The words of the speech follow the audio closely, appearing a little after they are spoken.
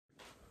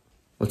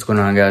What's going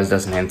on, guys?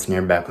 Dustin Hanson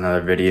here, back with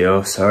another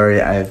video.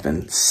 Sorry, I have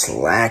been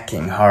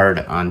slacking hard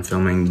on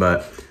filming,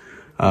 but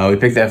we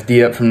picked the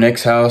FD up from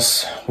Nick's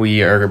house.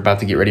 We are about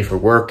to get ready for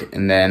work,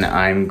 and then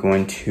I'm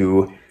going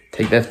to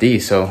take the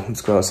FD. So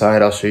let's go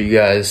outside. I'll show you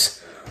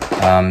guys the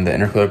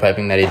intercooler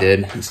piping that he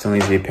did. It still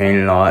needs to be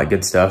painted and all that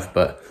good stuff,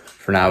 but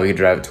for now we can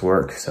drive it to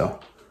work. So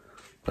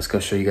let's go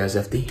show you guys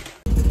FD.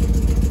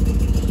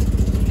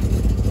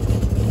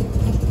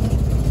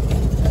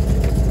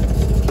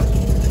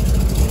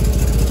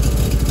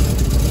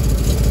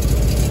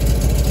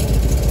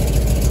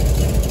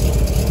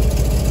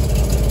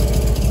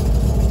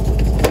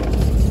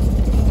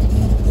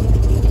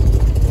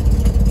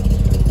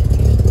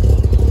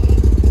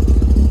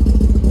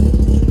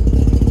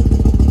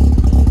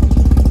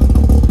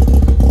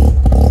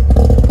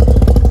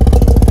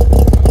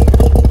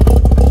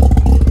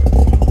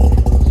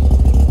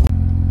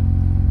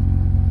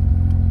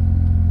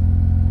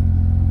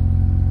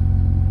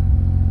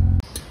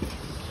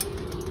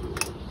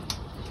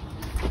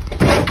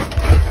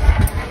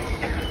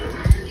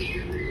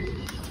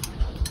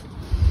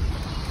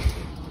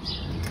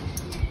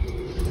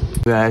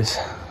 Guys,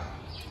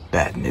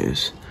 bad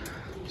news.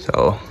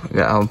 So I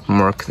got out from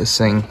work. This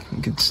thing,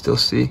 you can still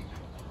see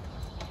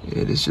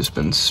it has just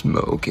been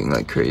smoking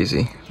like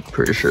crazy. I'm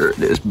pretty sure it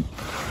is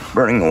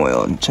burning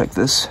oil. And check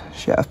this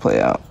shaft play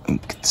out. You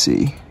can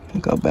see,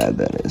 look how bad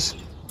that is.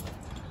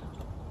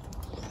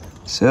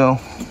 So,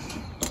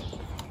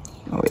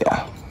 oh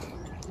yeah,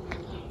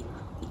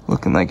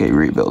 looking like a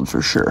rebuild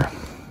for sure.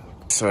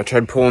 So I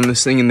tried pulling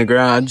this thing in the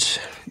garage,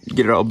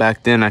 get it all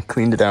backed in. I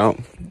cleaned it out,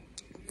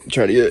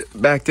 try to get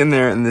it backed in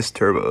there, and this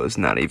turbo is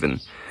not even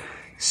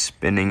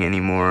spinning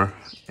anymore.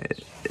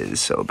 It is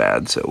so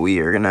bad. So we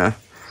are gonna,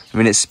 I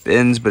mean, it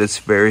spins, but it's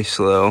very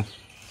slow.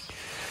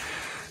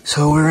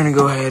 So we're gonna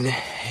go ahead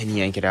and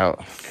yank it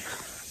out.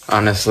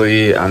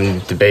 Honestly, I'm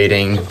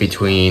debating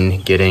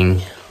between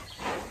getting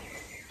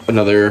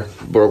another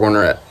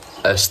BorgWarner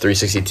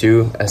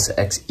S362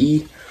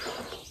 SXE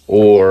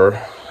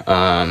or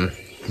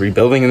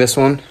rebuilding this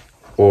one,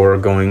 or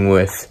going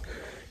with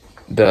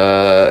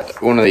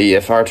one of the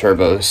EFR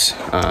turbos.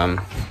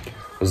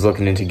 Was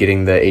looking into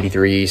getting the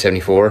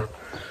 8374.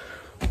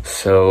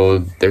 So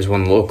there's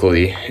one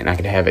locally, and I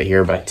could have it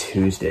here by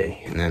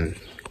Tuesday, and then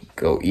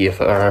go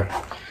EFR,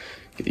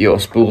 get the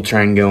old spool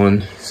train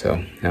going.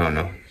 So I don't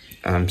know.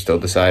 I'm still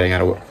deciding. I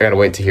gotta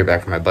wait to hear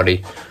back from my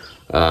buddy,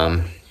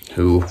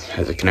 who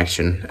has a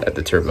connection at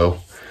the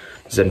turbo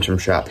Zentrum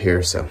shop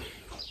here. So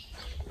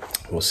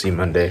we'll see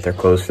Monday. They're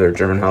closed for their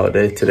German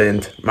holiday today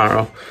and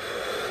tomorrow.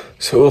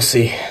 So we'll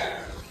see.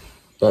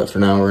 But for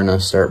now, we're gonna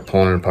start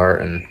pulling it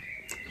apart and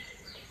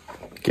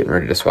getting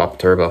ready to swap the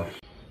turbo.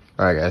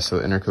 All right, guys, so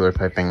the intercooler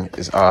piping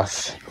is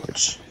off,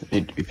 which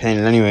need to be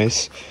painted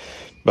anyways.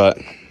 But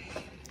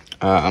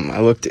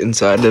I looked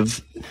inside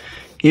of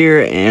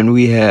here, and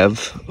we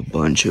have a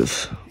bunch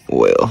of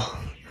oil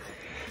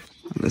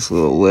on this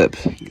little lip.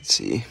 You can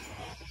see,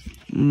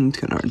 it's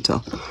kind of hard to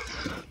tell.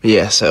 But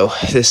yeah, so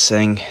this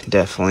thing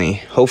definitely,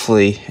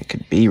 hopefully it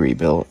could be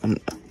rebuilt.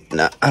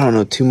 I don't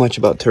know too much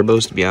about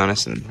turbos, to be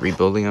honest, and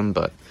rebuilding them,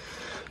 but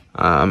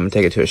I'm gonna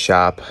take it to a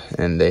shop,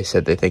 and they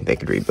said they think they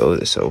could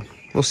rebuild it, so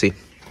we'll see.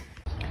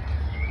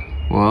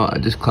 Well, I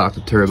just clocked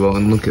the turbo,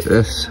 and look at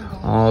this,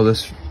 all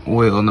this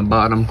oil on the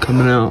bottom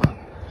coming out.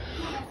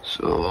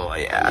 So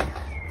yeah,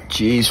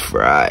 cheese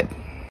fried.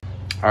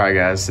 All right,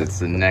 guys, it's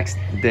the next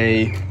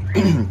day.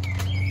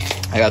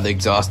 I got the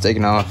exhaust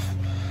taken off.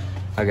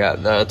 I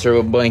got the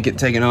turbo blanket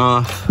taken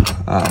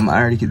off. I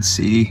already could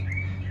see,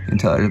 you can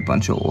tell there's a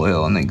bunch of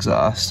oil on the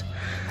exhaust.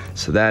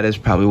 So that is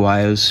probably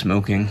why I was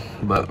smoking.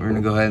 But we're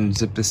gonna go ahead and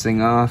zip this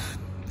thing off,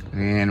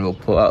 and we'll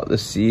pull out the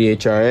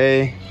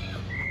CHRA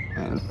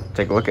and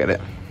take a look at it.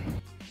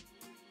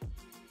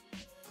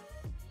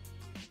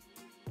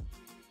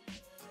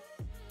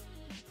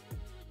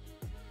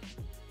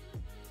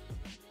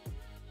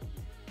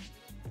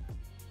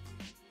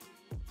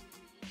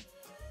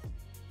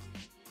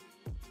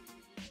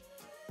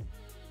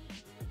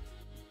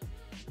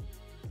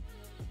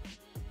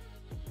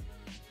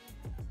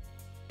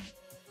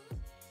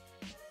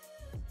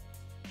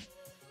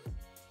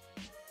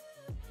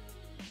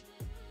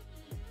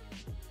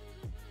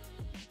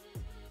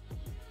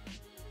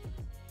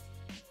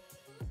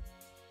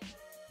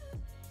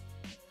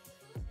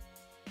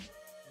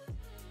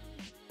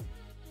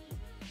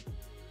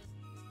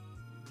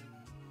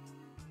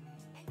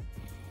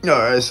 All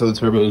right, so the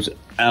turbo's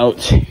out.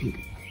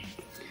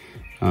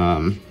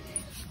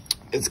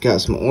 It's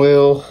got some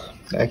oil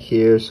back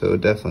here, so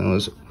it definitely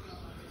was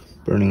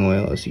burning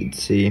oil, as you can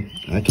see.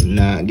 I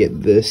cannot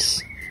get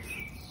this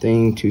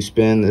thing to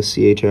spin, the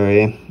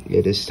CHRA.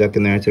 It is stuck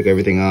in there. I took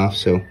everything off,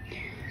 so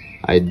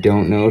I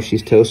don't know if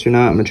she's toast or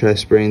not. I'm gonna try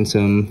spraying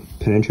some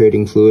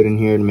penetrating fluid in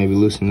here to maybe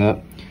loosen it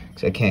up,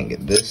 because I can't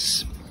get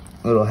this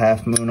little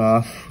half moon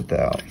off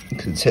without,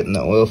 because it's hitting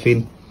the oil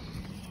feed.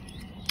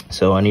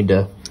 So I need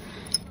to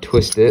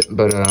twist it,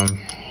 but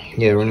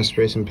yeah, we're gonna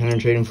spray some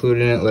penetrating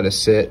fluid in it, let it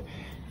sit,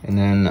 and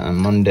then on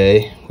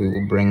Monday we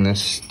will bring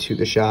this to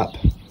the shop.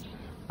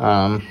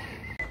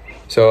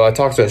 So I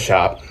talked to a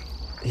shop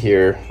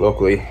here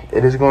locally.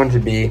 It is going to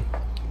be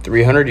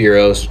 300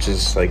 euros, which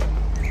is like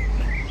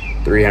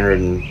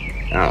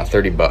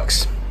 330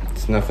 bucks.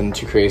 It's nothing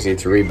too crazy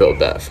to rebuild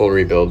that, full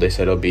rebuild. They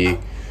said it'll be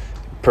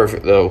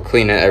perfect. They'll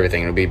clean it,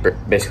 everything. It'll be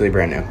basically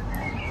brand new.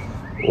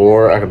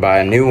 Or I could buy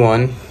a new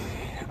one,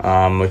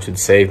 which would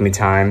save me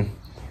time.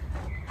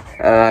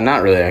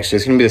 Not really, actually.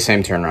 It's gonna be the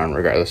same turnaround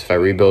regardless if I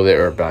rebuild it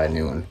or buy a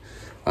new one.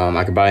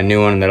 I could buy a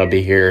new one that'll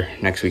be here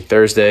next week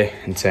Thursday,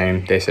 and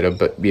same, they said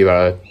it'll be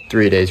about a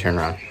 3-day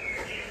turnaround.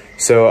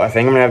 So I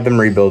think I'm gonna have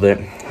them rebuild it.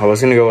 I was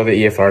gonna go with the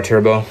EFR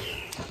turbo,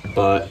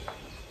 but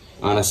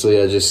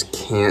honestly, I just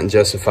can't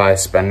justify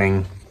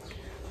spending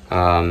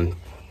the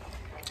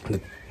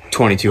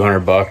 2,200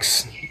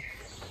 bucks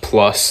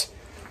plus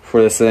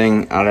for this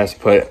thing. I'd have to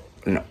put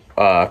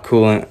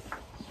coolant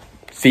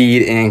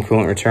feed and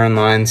coolant return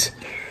lines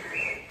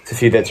to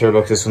feed that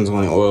turbo, because this one's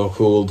only oil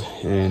cooled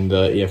and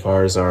the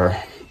EFRs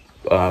are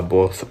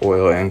both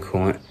oil and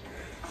coolant.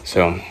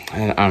 So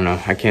I don't know,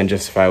 I can't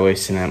justify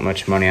wasting that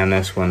much money on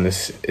this one.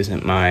 This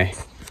isn't my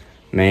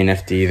main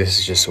FD, this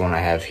is just the one I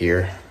have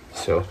here.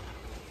 So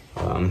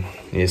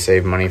need to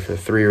save money for the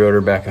 3-rotor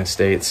back in the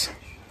States.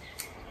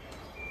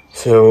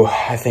 So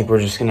I think we're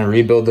just gonna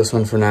rebuild this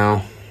one for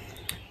now.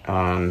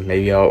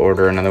 Maybe I'll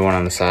order another one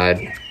on the side.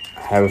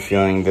 I have a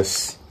feeling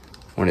this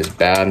one is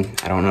bad.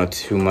 I don't know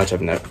too much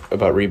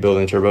about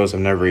rebuilding turbos. I've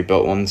never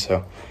rebuilt one,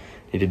 so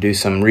need to do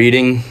some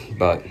reading,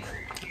 but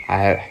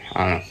I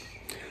don't know.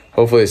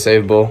 Hopefully it's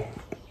savable,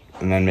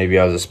 and then maybe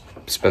I'll just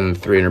spend the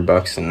 300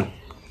 bucks and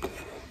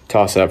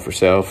toss it up for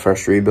sale,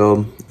 fresh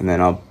rebuild, and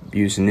then I'll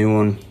use a new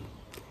one.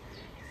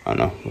 I don't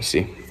know, we'll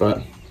see,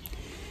 but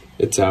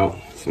it's out.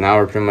 So now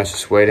we're pretty much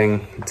just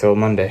waiting until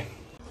Monday.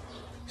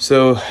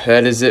 So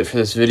that is it for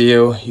this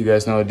video. You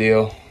guys know the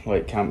deal.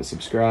 Like, comment,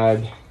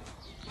 subscribe,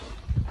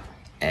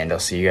 and I'll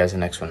see you guys in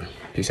the next one.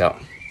 Peace out.